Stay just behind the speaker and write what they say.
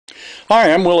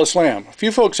Hi, I'm Willis Lamb. A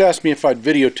few folks asked me if I'd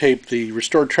videotape the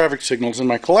restored traffic signals in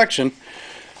my collection,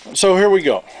 so here we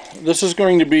go. This is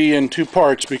going to be in two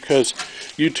parts because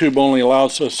YouTube only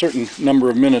allows a certain number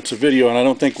of minutes of video, and I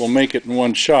don't think we'll make it in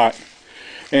one shot.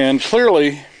 And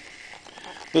clearly,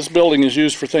 this building is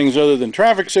used for things other than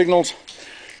traffic signals,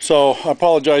 so I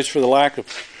apologize for the lack of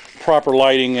proper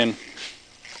lighting, and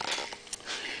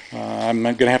I'm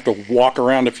going to have to walk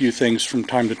around a few things from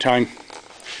time to time.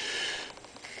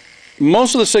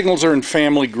 Most of the signals are in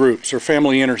family groups or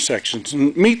family intersections.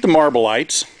 And meet the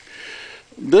Marblites.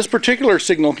 This particular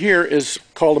signal here is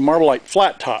called a Marblite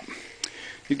flat top.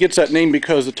 It gets that name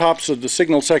because the tops of the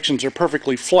signal sections are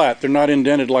perfectly flat. They're not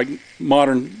indented like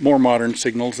more modern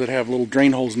signals that have little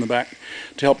drain holes in the back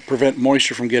to help prevent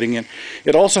moisture from getting in.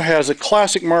 It also has a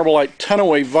classic Marblite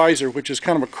tunaway visor, which is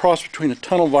kind of a cross between a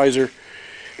tunnel visor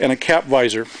and a cap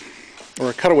visor,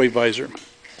 or a cutaway visor.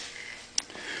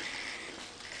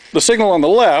 The signal on the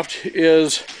left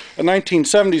is a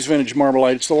 1970s vintage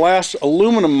Marblite. It's the last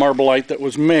aluminum Marblite that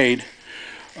was made.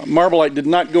 Marblite did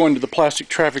not go into the plastic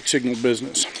traffic signal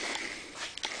business.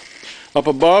 Up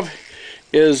above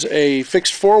is a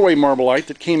fixed four-way Marblite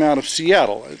that came out of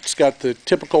Seattle. It's got the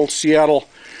typical Seattle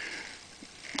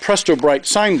Presto Bright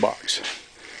sign box.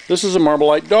 This is a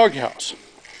Marblite doghouse.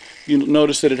 You'll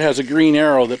notice that it has a green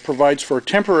arrow that provides for a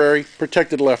temporary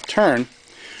protected left turn.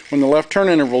 When the left turn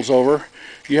interval is over,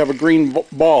 you have a green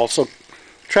ball, so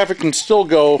traffic can still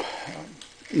go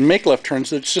and make left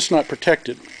turns. It's just not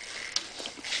protected.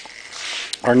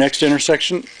 Our next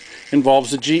intersection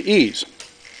involves the GEs.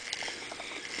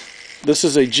 This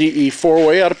is a GE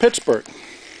four-way out of Pittsburgh.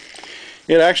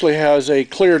 It actually has a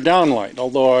clear downlight,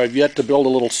 although I've yet to build a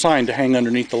little sign to hang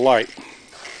underneath the light.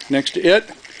 Next to it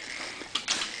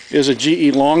is a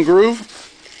GE long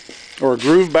groove, or a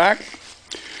groove back.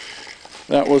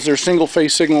 That was their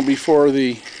single-phase signal before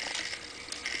the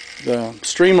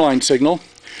streamline signal.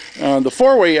 The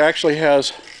four-way actually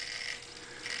has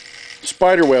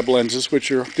spiderweb lenses,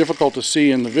 which are difficult to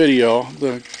see in the video.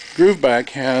 The groove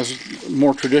back has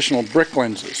more traditional brick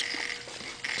lenses.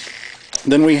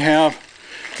 Then we have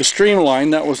the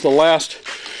streamline. That was the last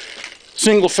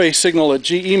single-phase signal that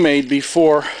GE made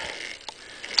before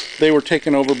they were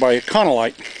taken over by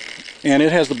Econolite, and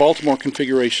it has the Baltimore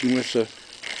configuration with the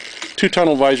two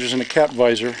tunnel visors and a cap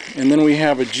visor, and then we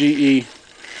have a GE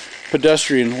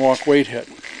pedestrian walk weight head.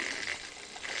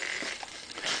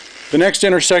 The next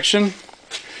intersection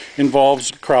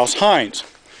involves Krause-Heinz.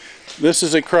 This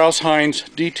is a Krause-Heinz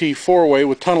DT four-way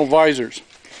with tunnel visors.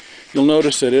 You'll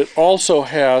notice that it also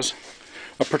has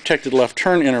a protected left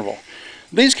turn interval.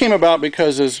 These came about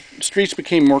because as streets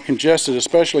became more congested,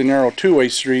 especially narrow two-way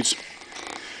streets,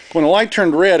 when a light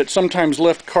turned red, it sometimes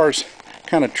left cars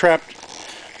kind of trapped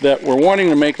that were wanting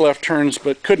to make left turns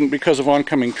but couldn't because of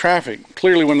oncoming traffic.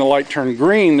 Clearly, when the light turned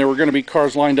green, there were going to be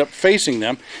cars lined up facing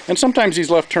them, and sometimes these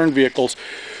left turn vehicles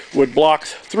would block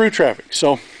through traffic.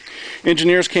 So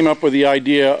engineers came up with the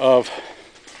idea of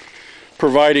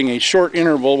providing a short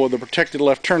interval with a protected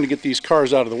left turn to get these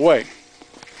cars out of the way.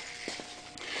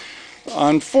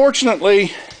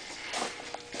 Unfortunately,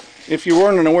 if you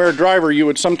weren't an aware driver, you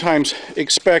would sometimes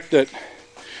expect that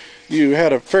you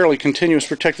had a fairly continuous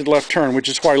protected left turn, which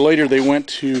is why later they went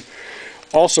to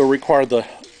also require the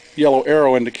yellow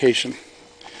arrow indication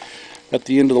at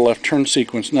the end of the left turn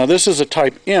sequence. Now this is a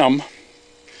type M,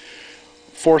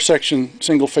 four-section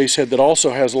single-phase head that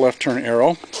also has a left turn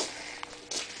arrow.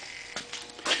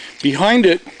 Behind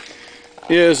it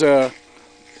is a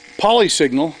poly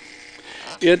signal.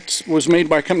 It was made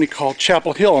by a company called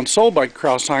Chapel Hill and sold by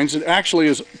Krause-Heinz. It actually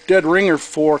is dead ringer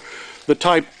for the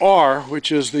type R,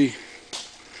 which is the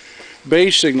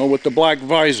beige signal with the black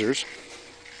visors.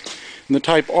 And the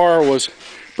type R was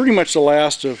pretty much the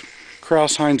last of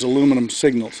Krause-Heinz aluminum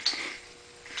signals.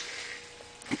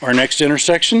 Our next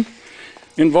intersection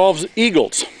involves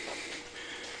Eagles.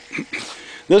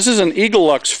 This is an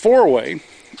Eagle-Lux four-way,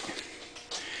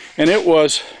 and it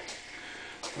was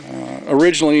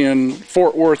originally in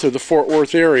Fort Worth, or the Fort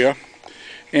Worth area,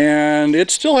 and it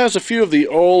still has a few of the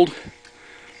old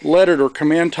lettered or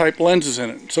command type lenses in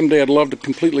it. Someday I'd love to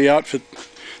completely outfit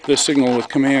this signal with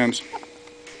commands.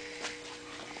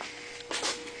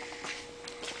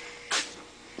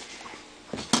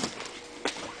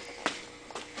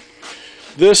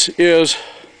 This is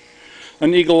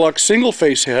an Eagle-Lux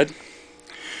single-face head.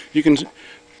 You can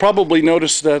probably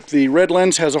notice that the red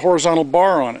lens has a horizontal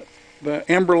bar on it. The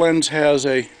amber lens has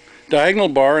a diagonal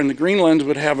bar, and the green lens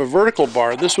would have a vertical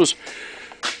bar. This was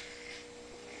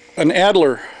an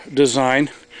Adler design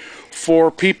for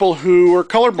people who were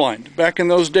colorblind. Back in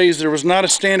those days, there was not a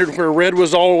standard where red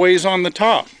was always on the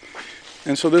top.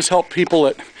 And so this helped people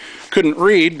that couldn't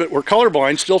read but were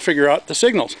colorblind still figure out the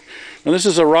signals. Now this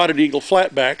is a Rotted Eagle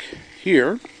flatback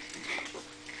here.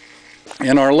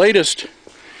 And our latest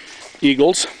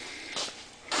Eagles,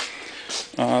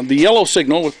 the yellow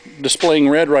signal with displaying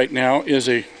red right now is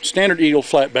a standard Eagle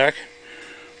flatback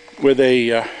with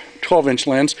a 12-inch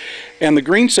lens, and the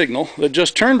green signal that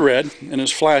just turned red and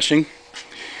is flashing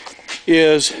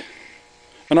is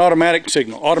an automatic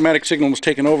signal. Automatic signal was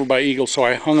taken over by Eagle, so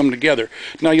I hung them together.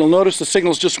 Now you'll notice the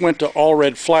signals just went to all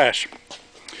red flash.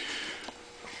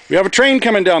 We have a train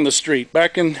coming down the street.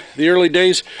 Back in the early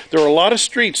days, there were a lot of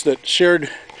streets that shared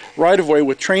right-of-way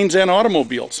with trains and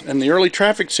automobiles, and the early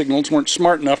traffic signals weren't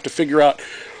smart enough to figure out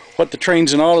what the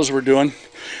trains and autos were doing,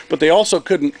 but they also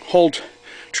couldn't hold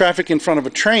traffic in front of a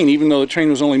train, even though the train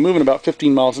was only moving about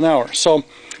 15 miles an hour. So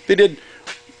they did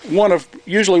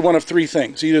usually one of three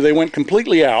things. Either they went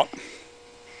completely out,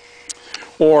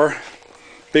 or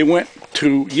they went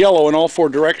to yellow in all four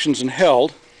directions and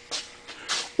held,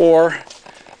 or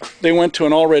they went to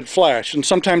an all red flash. And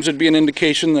sometimes it'd be an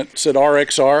indication that said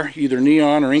RXR, either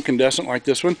neon or incandescent like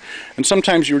this one, and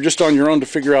sometimes you were just on your own to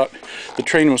figure out the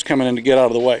train was coming in to get out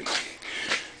of the way.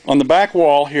 On the back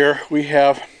wall here we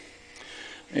have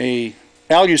a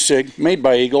AluSig made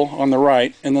by Eagle on the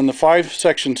right, and then the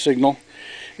 5-section signal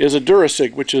is a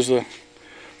Durasig, which is a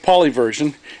poly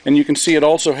version, and you can see it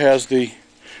also has the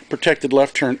protected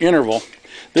left turn interval.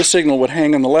 This signal would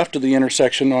hang on the left of the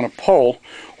intersection on a pole,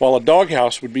 while a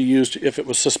doghouse would be used if it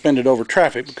was suspended over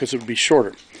traffic because it would be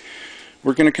shorter.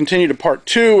 We're going to continue to part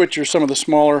 2, which are some of the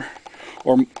smaller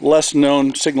or less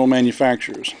known signal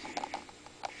manufacturers.